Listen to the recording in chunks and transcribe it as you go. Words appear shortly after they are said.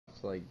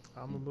It's like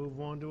I'm gonna move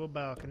on to a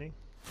balcony.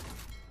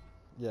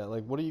 Yeah,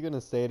 like, what are you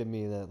gonna say to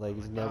me that, like,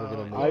 he's never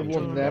gonna make I me will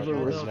think never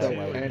about Philadelphia. that respect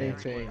way again?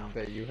 anything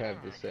that you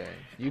have to say.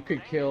 You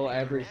could kill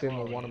every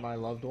single one of my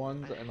loved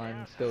ones, and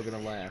I'm still gonna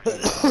laugh every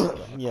time you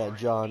talk. Yeah,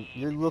 John,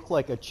 you look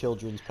like a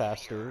children's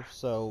pastor,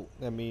 so,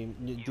 I mean,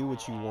 you do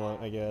what you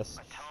want, I guess.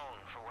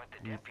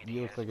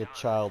 You look like a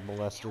child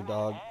molester,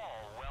 dog.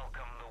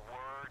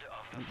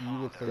 You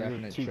look like you're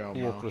Definite too cool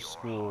chomo. for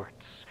school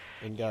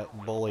and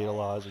got bullied a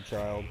lot as a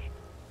child.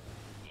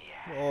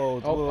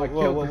 Whoa, Oh, whoa, I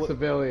whoa, killed whoa, the whoa.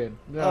 civilian.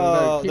 No, Oh,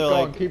 no, keep they're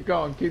going, like- keep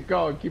going, keep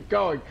going, keep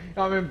going.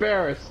 I'm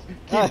embarrassed.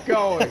 Keep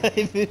going. I'm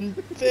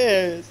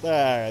embarrassed.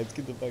 Alright, let's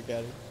get the fuck out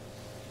of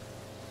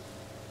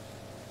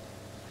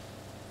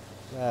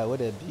here. Wow,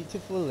 what a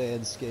beautiful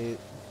landscape.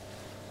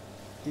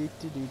 Do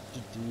do do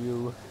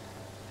do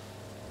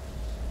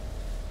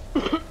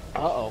do.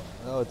 Uh-oh.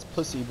 Oh, it's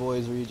Pussy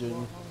Boys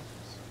region.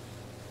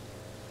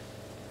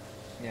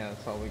 Yeah,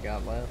 that's all we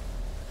got left.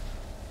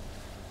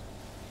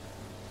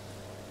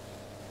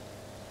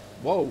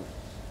 Whoa!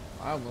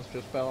 I almost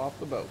just fell off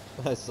the boat.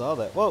 I saw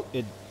that. Whoa,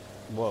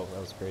 whoa, that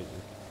was crazy.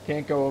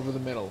 Can't go over the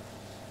middle.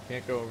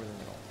 Can't go over the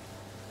middle.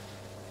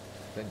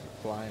 Then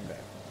you're flying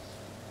backwards.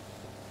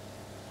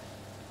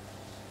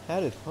 How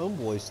did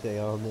Homeboy stay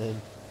on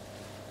then?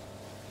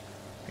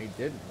 He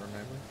didn't,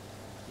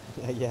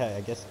 remember? Yeah,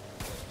 I guess.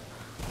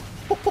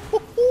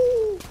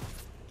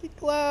 Get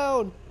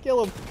clown!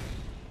 Kill him!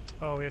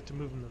 Oh, we have to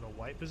move him to the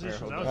white position.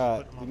 hold I on. was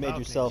just putting him You on made balcony.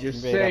 yourself- You're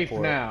you made up safe for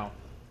it. now.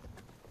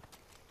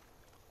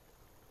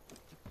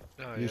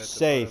 Oh, You're you have to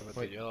safe. put it with the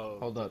Wait, yellow,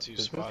 hold the up. two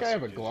Does this spots guy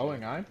have a you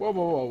glowing see. eye? Whoa,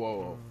 whoa, whoa,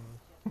 whoa,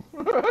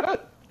 Mm. whoa.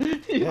 You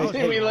Hey, see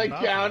hey, me like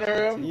balcony.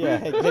 counter him? Yeah,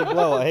 hey,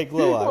 glow eye, hey,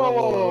 glow eye. Whoa, Whoa,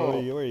 whoa, whoa,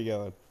 whoa. where are you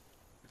going?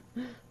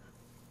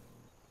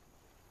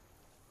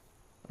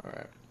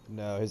 Alright.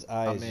 No, his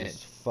eye I'm is in.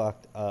 just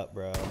fucked up,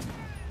 bro.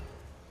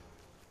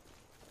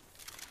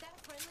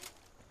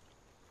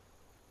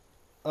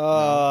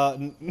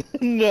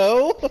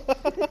 No.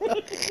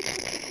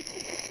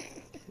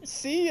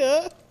 See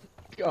ya.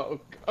 Go,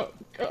 go,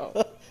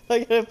 go. I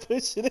gotta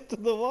push it into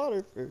the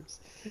water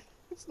first.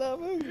 It's not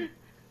moving.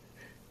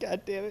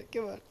 God damn it!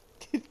 Come on.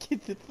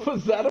 Get the fuck.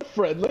 Was that a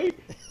friendly?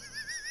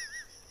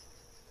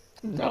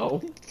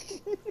 No.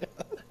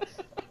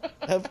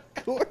 Of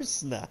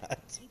course not.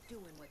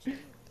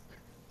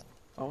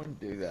 I wouldn't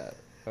do that.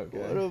 Okay.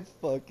 What a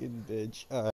fucking bitch. Alright.